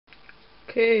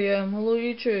Okay, hello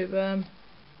YouTube.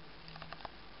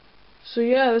 So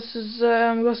yeah, this is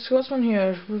Gus Scotsman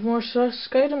here with more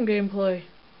Skyrim gameplay.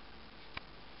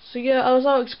 So yeah, I was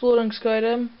out exploring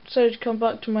Skyrim, decided to come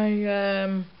back to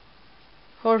my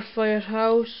Hearthfire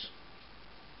house.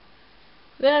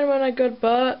 Then when I got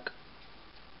back,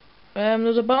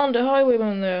 there's a bandit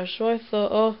highwayman there, so I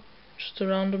thought, oh, just a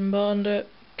random bandit.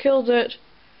 Killed it,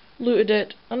 looted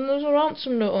it, and there's a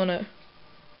ransom note on it.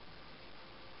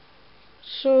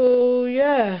 So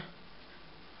yeah.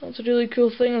 That's a really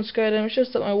cool thing on Skyrim. It's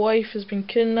just that my wife has been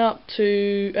kidnapped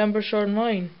to Embershard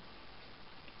Mine.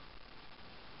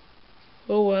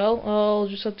 Oh well, I'll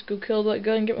just have to go kill that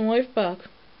guy and get my wife back. It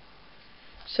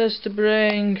says to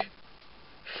bring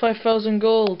 5,000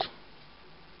 gold.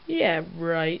 Yeah,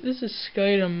 right. This is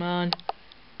Skyrim, man.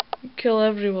 You kill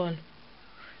everyone.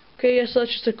 Okay, yes,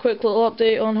 that's just a quick little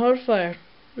update on Hearthfire.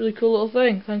 Really cool little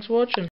thing. Thanks for watching.